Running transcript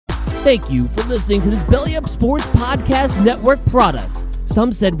Thank you for listening to this Belly Up Sports Podcast Network product.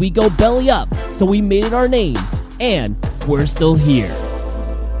 Some said we go belly up, so we made it our name, and we're still here.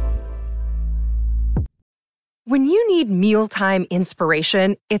 When you need mealtime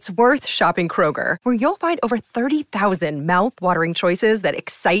inspiration, it's worth shopping Kroger, where you'll find over 30,000 mouth-watering choices that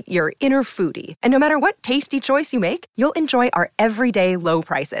excite your inner foodie. And no matter what tasty choice you make, you'll enjoy our everyday low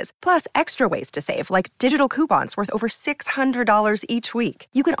prices, plus extra ways to save, like digital coupons worth over $600 each week.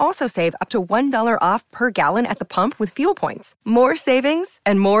 You can also save up to $1 off per gallon at the pump with fuel points. More savings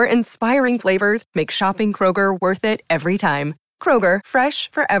and more inspiring flavors make shopping Kroger worth it every time. Kroger,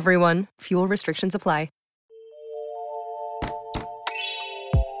 fresh for everyone. Fuel restrictions apply.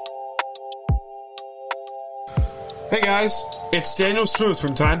 Hey guys, it's Daniel Smooth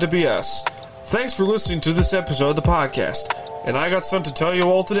from Time to BS. Thanks for listening to this episode of the podcast, and I got something to tell you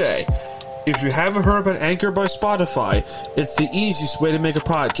all today. If you haven't heard about Anchor by Spotify, it's the easiest way to make a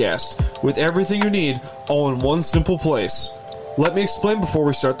podcast, with everything you need all in one simple place. Let me explain before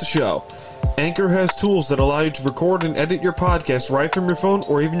we start the show. Anchor has tools that allow you to record and edit your podcast right from your phone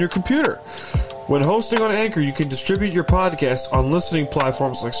or even your computer. When hosting on Anchor, you can distribute your podcast on listening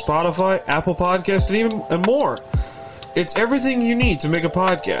platforms like Spotify, Apple Podcasts, and more. It's everything you need to make a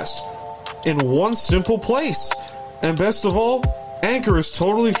podcast in one simple place. And best of all, Anchor is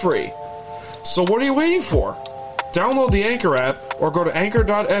totally free. So what are you waiting for? Download the Anchor app or go to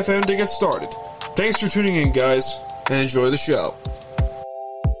anchor.fm to get started. Thanks for tuning in, guys, and enjoy the show.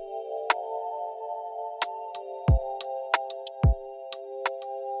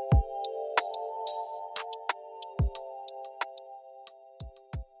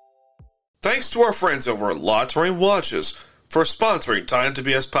 Thanks to our friends over at La Terrain Watches for sponsoring Time to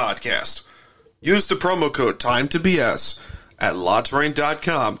BS podcast. Use the promo code TIME2BS at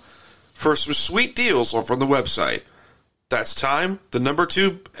LaTerrain.com for some sweet deals over on the website. That's time, the number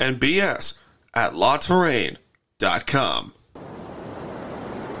 2, and BS at LaTerrain.com.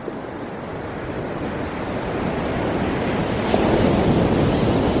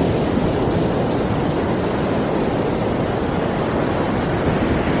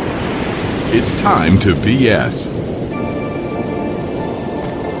 It's time to BS.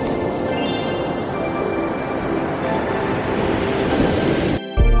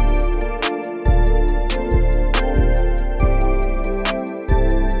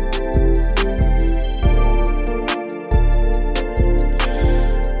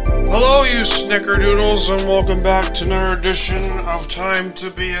 Hello, you snickerdoodles, and welcome back to another edition of Time to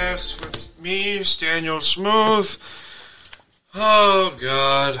BS with me, Daniel Smooth. Oh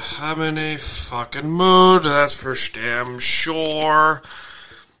god, I'm in a fucking mood, that's for damn sure.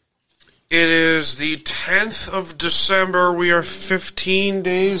 It is the 10th of December, we are 15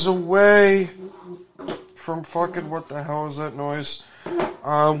 days away from fucking, what the hell is that noise?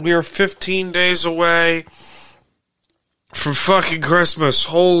 We are 15 days away from fucking Christmas,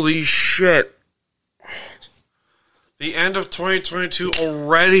 holy shit. The end of 2022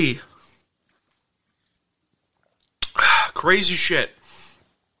 already. Crazy shit.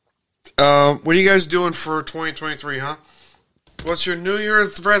 What are you guys doing for 2023, huh? What's your New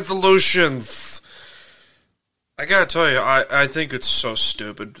Year's resolutions? I gotta tell you, I think it's so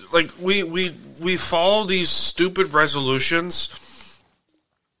stupid. Like, we follow these stupid resolutions,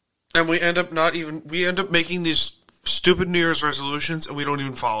 and we end up making these stupid New Year's resolutions, and we don't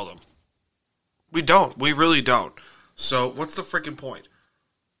even follow them. We don't. We really don't. So, what's the freaking point?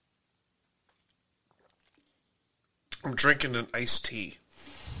 I'm drinking an iced tea.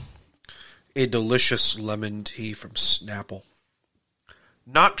 A delicious lemon tea from Snapple.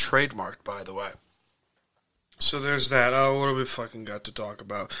 Not trademarked, by the way. So there's that. Oh, what do we fucking got to talk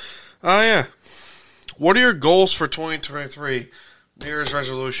about? Oh, yeah. What are your goals for 2023? New Year's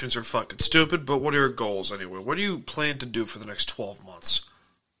resolutions are fucking stupid, but what are your goals anyway? What do you plan to do for the next 12 months?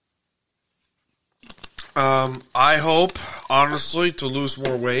 I hope, honestly, to lose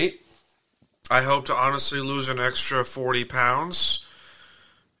more weight. I hope to honestly lose an extra 40 pounds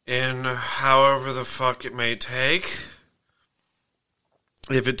in however the fuck it may take.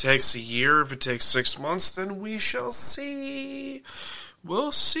 If it takes a year, if it takes 6 months, then we shall see.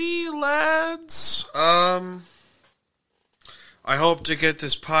 We'll see, lads. I hope to get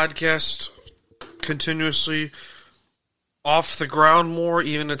this podcast continuously off the ground more,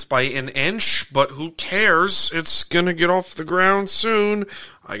 even if it's by an inch, but who cares? It's gonna get off the ground soon.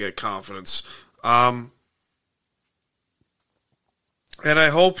 I get confidence. And I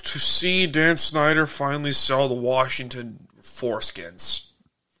hope to see Dan Snyder finally sell the Washington foreskins.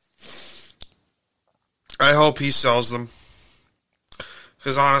 I hope he sells them.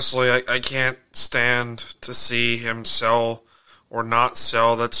 Because honestly, I can't stand to see him sell or not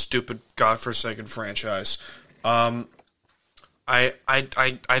sell that stupid godforsaken franchise. I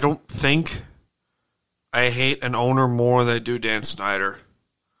don't think I hate an owner more than I do Dan Snyder.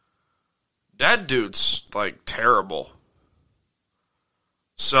 That dude's, like, terrible.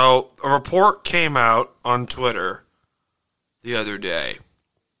 So, a report came out on Twitter the other day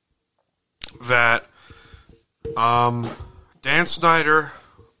that Dan Snyder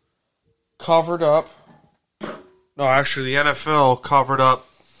covered up, no, actually the NFL covered up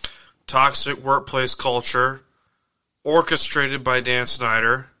toxic workplace culture orchestrated by Dan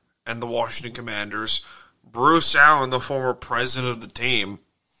Snyder and the Washington Commanders. Bruce Allen, the former president of the team,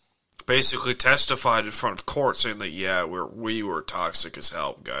 basically testified in front of court saying that, yeah, we were toxic as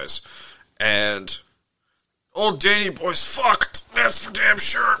hell, guys. And old Danny Boy's fucked. That's for damn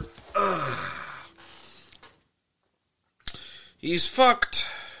sure. Ugh. He's fucked.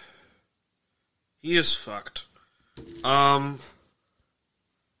 He is fucked.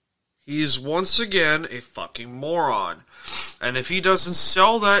 He's once again a fucking moron. And if he doesn't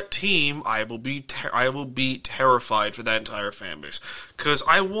sell that team, I will be terrified for that entire fan base. Because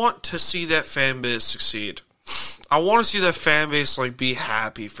I want to see that fan base succeed. I want to see that fan base, like, be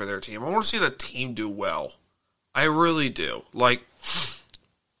happy for their team. I want to see that team do well. I really do. Like,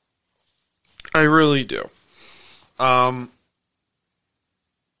 I really do.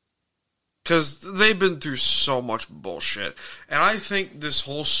 Because they've been through so much bullshit. And I think this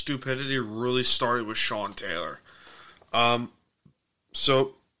whole stupidity really started with Sean Taylor.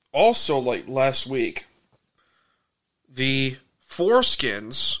 So, also, like, last week, the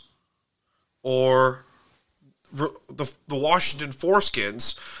Foreskins, or the Washington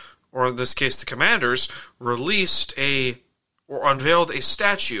Foreskins, or in this case the Commanders, unveiled a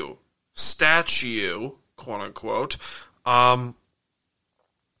statue, quote-unquote,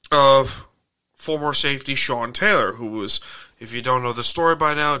 of former safety Sean Taylor, who was, if you don't know the story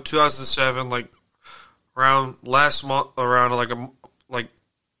by now, 2007, like, around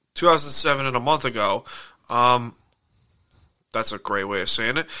 2007 and a month ago, that's a great way of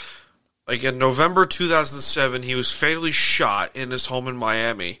saying it. Like, in November 2007, he was fatally shot in his home in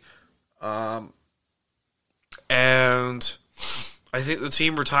Miami. And I think the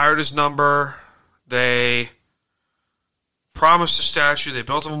team retired his number. They promised a statue. They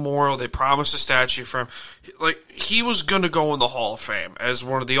built a memorial. They promised a statue for him. Like, he was going to go in the Hall of Fame as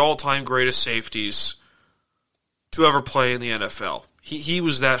one of the all-time greatest safeties to ever play in the NFL. He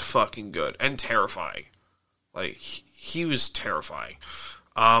was that fucking good and terrifying. Like, he was terrifying.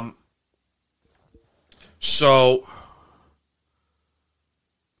 So,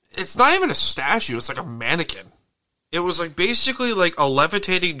 it's not even a statue. It's like a mannequin. It was like basically like a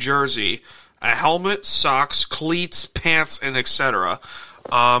levitating jersey, a helmet, socks, cleats, pants, and etc.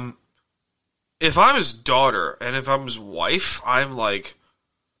 If I'm his daughter and if I'm his wife, I'm like,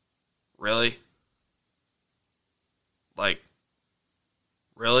 really? Like,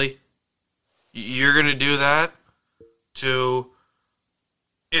 really? You're gonna do that to?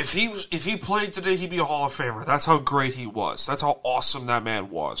 If he played today, he'd be a Hall of Famer. That's how great he was. That's how awesome that man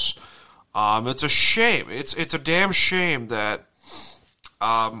was. It's a shame. It's a damn shame that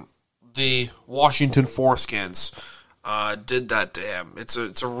the Washington Foreskins did that to him. It's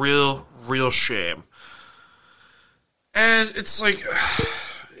a real shame. And it's like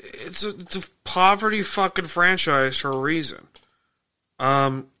it's a poverty fucking franchise for a reason.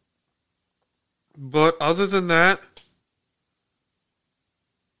 But other than that,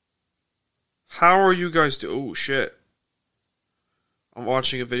 how are you guys doing? Oh, shit. I'm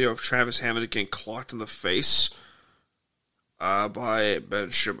watching a video of Travis Hammond getting clocked in the face by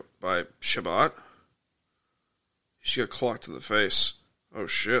Shabbat. She got clocked in the face. Oh,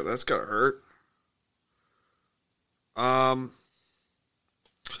 shit. That's gotta hurt.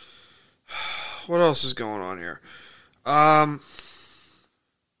 What else is going on here? But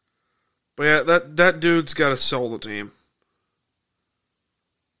yeah, that dude's gotta sell the team.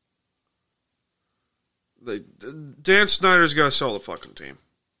 Dan Snyder's got to sell the fucking team.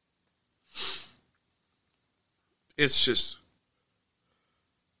 It's just...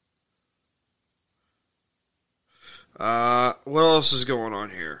 what else is going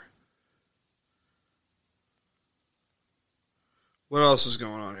on here?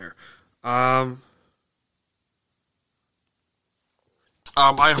 I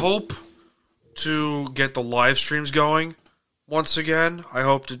hope to get the live streams going once again. I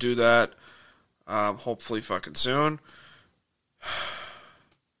hope to do that. Hopefully fucking soon.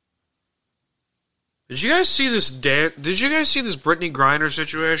 Did you guys see this Brittany Griner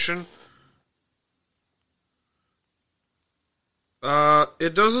situation?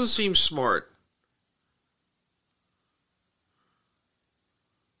 It doesn't seem smart.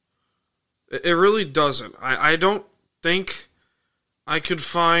 It really doesn't. I don't think I could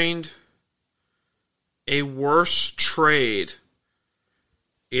find a worse trade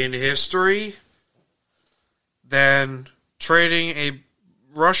in history than trading a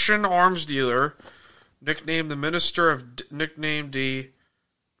Russian arms dealer, nicknamed the Minister of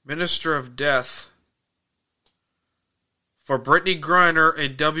Death, for Brittany Griner, a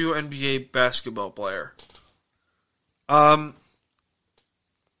WNBA basketball player. I'm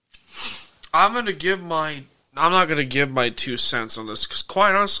not going to give my 2 cents on this, because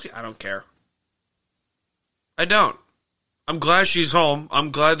quite honestly, I don't care. I don't. I'm glad she's home.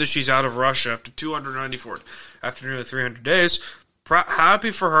 I'm glad that she's out of Russia after nearly 300 days.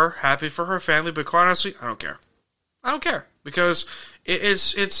 Happy for her. Happy for her family. But quite honestly, I don't care. I don't care. Because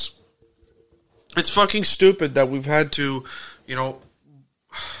it's fucking stupid that we've had to,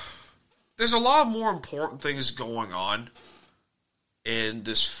 there's a lot more important things going on in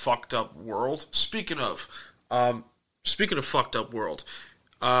this fucked up world. Speaking of fucked up world,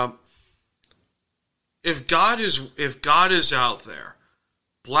 if God is out there,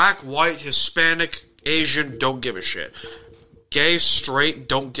 black, white, Hispanic, Asian, don't give a shit. Gay, straight,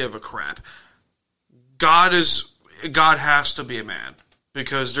 don't give a crap. God has to be a man,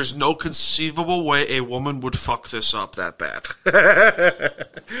 because there's no conceivable way a woman would fuck this up that bad.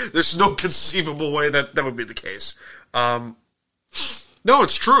 There's no conceivable way that would be the case. No,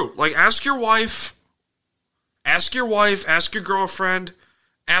 it's true. Like, ask your wife, ask your girlfriend,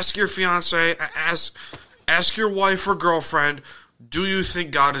 ask your fiance, ask your wife or girlfriend, do you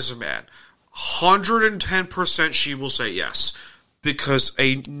think God is a man? 110% she will say yes. Because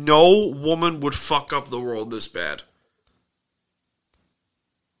no woman would fuck up the world this bad.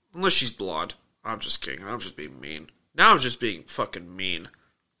 Unless she's blonde. I'm just kidding. I'm just being mean. Now I'm just being fucking mean.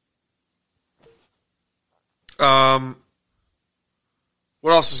 What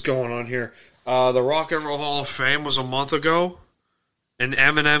else is going on here? The Rock and Roll Hall of Fame was a month ago, and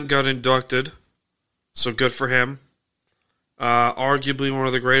Eminem got inducted, so good for him. Arguably one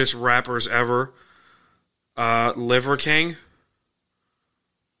of the greatest rappers ever. Liver King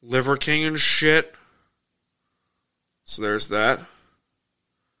and shit. So there's that.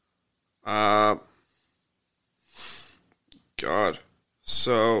 God.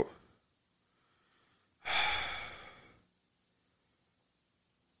 So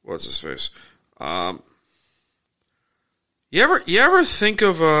what's his face? You ever think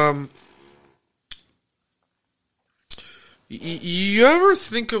of you ever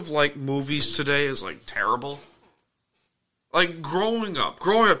think of like movies today as like terrible? Like growing up,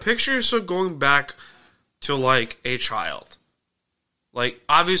 picture yourself going back to like a child. Like,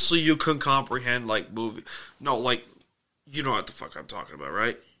 obviously you couldn't comprehend like movie. No, like, you know what the fuck I'm talking about,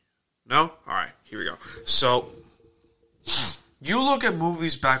 right? No? Alright, here we go. So, you look at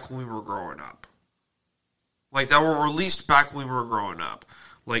movies back when we were growing up. Like, that were released back when we were growing up.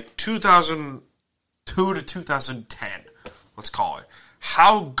 Like, 2002 to 2010, let's call it.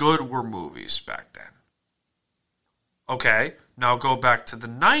 How good were movies back then? Okay, now go back to the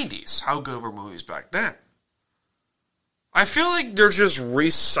 90s. How good were movies back then? I feel like they're just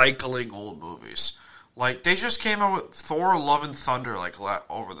recycling old movies. Like, they just came out with Thor: Love and Thunder, like,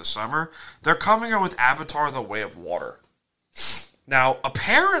 over the summer. They're coming out with Avatar: The Way of Water. Now,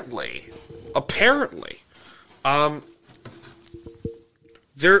 apparently,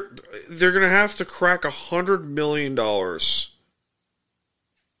 they're gonna have to crack $100 million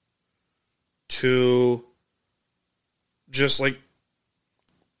to just, like,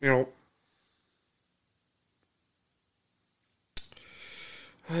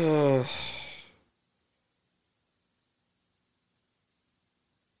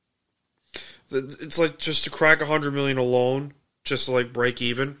 it's like just to crack $100 million alone, just to like break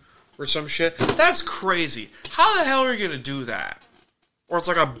even or some shit. That's crazy. How the hell are you gonna do that? Or it's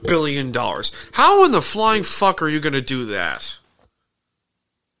like $1 billion. How in the flying fuck are you gonna do that?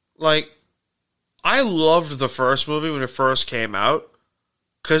 Like, I loved the first movie when it first came out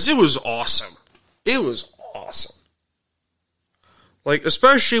because it was awesome. It was awesome. Like,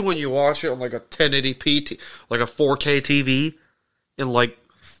 especially when you watch it on like a 1080p, like a 4K TV in like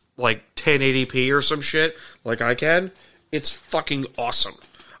 1080p or some shit, like I can. It's fucking awesome.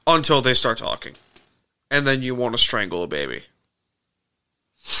 Until they start talking. And then you want to strangle a baby.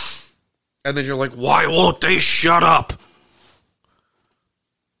 And then you're like, why won't they shut up?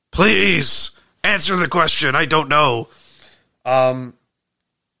 Please, answer the question. I don't know.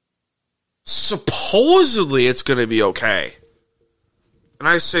 Supposedly it's going to be okay. And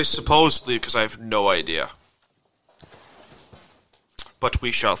I say supposedly because I have no idea. But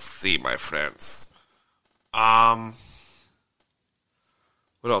we shall see, my friends.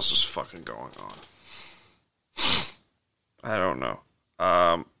 What else is fucking going on? I don't know.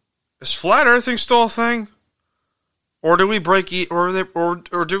 Is flat earthing still a thing? Or did we break or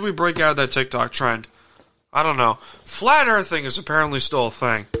did we break out of that TikTok trend? I don't know. Flat earthing is apparently still a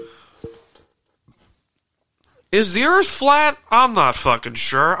thing. Is the earth flat? I'm not fucking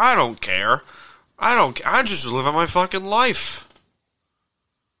sure. I don't care. I just live my fucking life.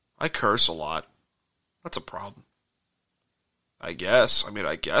 I curse a lot. That's a problem. I guess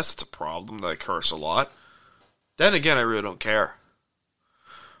it's a problem that I curse a lot. Then again, I really don't care.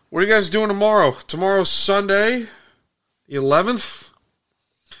 What are you guys doing tomorrow? Tomorrow's Sunday, the 11th.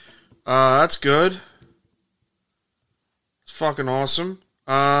 That's good. It's fucking awesome.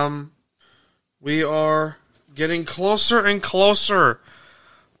 We are getting closer and closer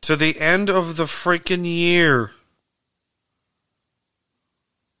to the end of the freaking year.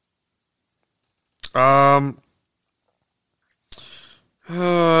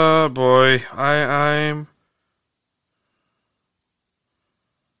 Oh boy, I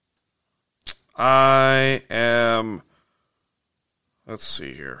am. Let's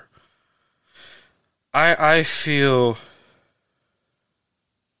see here. I feel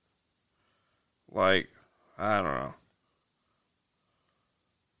like, I don't know.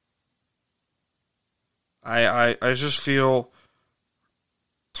 I just feel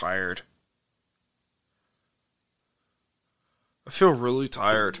tired. I feel really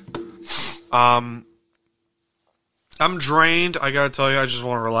tired. I'm drained. I gotta tell you, I just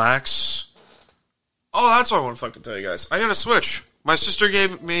want to relax. Oh, that's what I want to fucking tell you guys. I got a Switch. My sister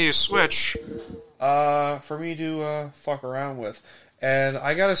gave me a Switch for me to fuck around with. And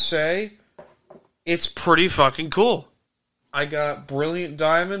I gotta say, it's pretty fucking cool. I got Brilliant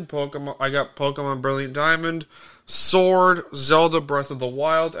Diamond, Pokemon. I got Pokemon Brilliant Diamond, Sword, Zelda Breath of the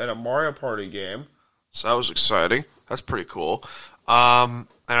Wild, and a Mario Party game. So that was exciting. That's pretty cool. And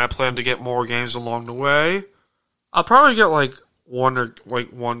I plan to get more games along the way. I'll probably get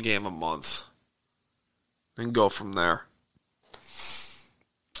one game a month, and go from there.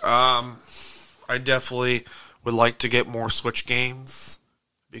 I definitely would like to get more Switch games.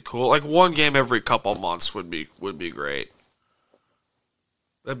 Be cool. Like one game every couple months would be great.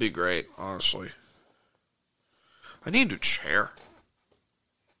 That'd be great, honestly. I need a new chair.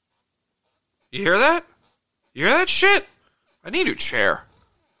 You hear that? You hear that shit? I need a new chair.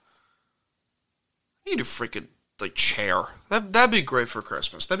 I need a freaking chair. That'd be great for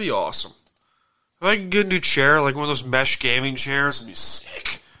Christmas. That'd be awesome. If I could get a new chair, like one of those mesh gaming chairs, it'd be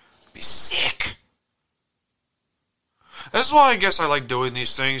sick. It'd be sick. That's why I guess I like doing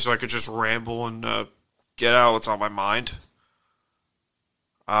these things, so I could just ramble and get out what's on my mind.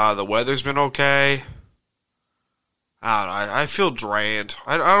 The weather's been okay. I don't know. I feel drained.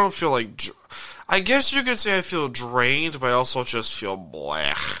 I don't feel like... I guess you could say I feel drained, but I also just feel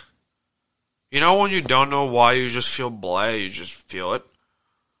blech. You know when you don't know why you just feel bleh, you just feel it?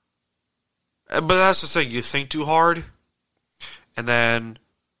 But that's the thing. You think too hard, and then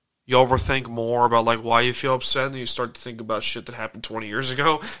you overthink more about why you feel upset, and then you start to think about shit that happened 20 years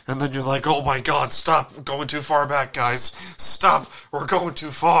ago, and then you're like, oh my god, stop, we're going too far back, guys. Stop, we're going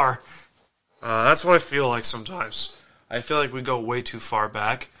too far. That's what I feel like sometimes. I feel like we go way too far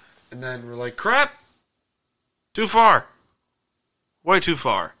back, and then we're like, crap, too far. Way too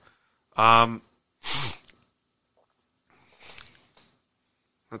far.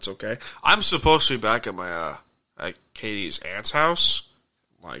 That's okay. I'm supposed to be back at my, at Katie's aunt's house,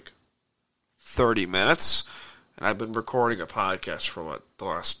 30 minutes, and I've been recording a podcast for, the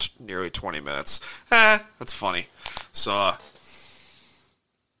last nearly 20 minutes. That's funny. So,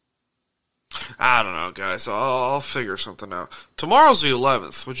 I don't know, guys. I'll figure something out. Tomorrow's the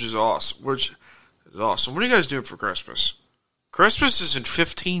 11th, which is awesome. What are you guys doing for Christmas? Christmas is in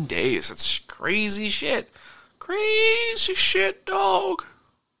 15 days. That's crazy shit. Crazy shit, dog.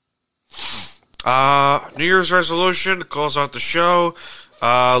 New Year's resolution to close out the show.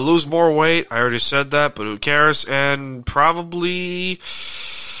 Lose more weight. I already said that, but who cares? And probably...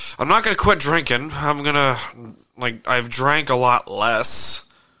 I'm not going to quit drinking. I'm going to... I've drank a lot less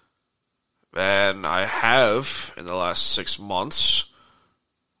than I have in the last 6 months,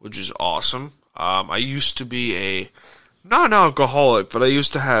 which is awesome. I used to be a... not an alcoholic, but I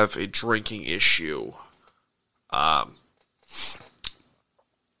used to have a drinking issue.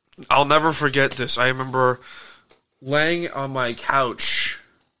 I'll never forget this. I remember laying on my couch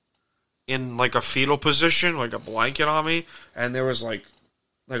in a fetal position, a blanket on me, and there was a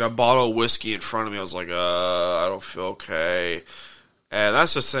bottle of whiskey in front of me. I was like, I don't feel okay. And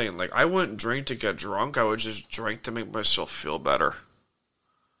that's the thing. I wouldn't drink to get drunk. I would just drink to make myself feel better.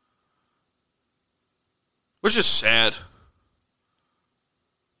 Which is sad.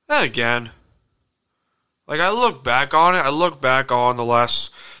 Then again, like, I look back on it. I look back on the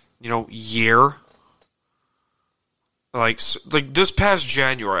last, year. Like this past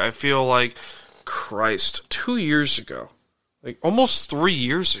January, I feel like, Christ, 2 years ago. Like, almost 3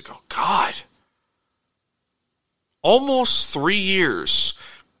 years ago. God. Almost 3 years.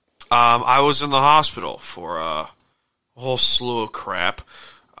 I was in the hospital for a whole slew of crap.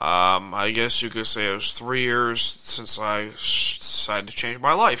 I guess you could say it was 3 years since I decided to change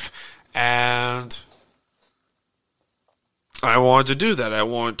my life. And I wanted to do that. I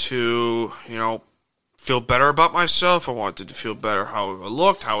wanted to, feel better about myself. I wanted to feel better how I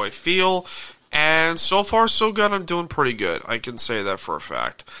looked, how I feel. And so far, so good. I'm doing pretty good. I can say that for a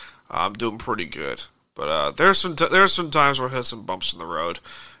fact. I'm doing pretty good. But there's some times where I hit some bumps in the road.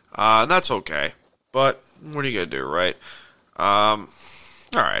 And that's okay. But what are you going to do, right?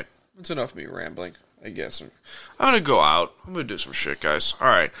 Alright. That's enough of me rambling, I guess. I'm going to go out. I'm going to do some shit, guys.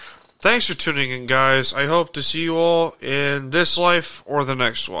 Alright. Thanks for tuning in, guys. I hope to see you all in this life or the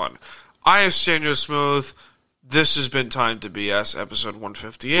next one. I am Daniel Smooth. This has been Time to BS, episode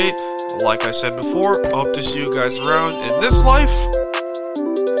 158. Like I said before, I hope to see you guys around in this life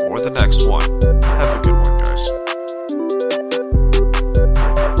or the next one.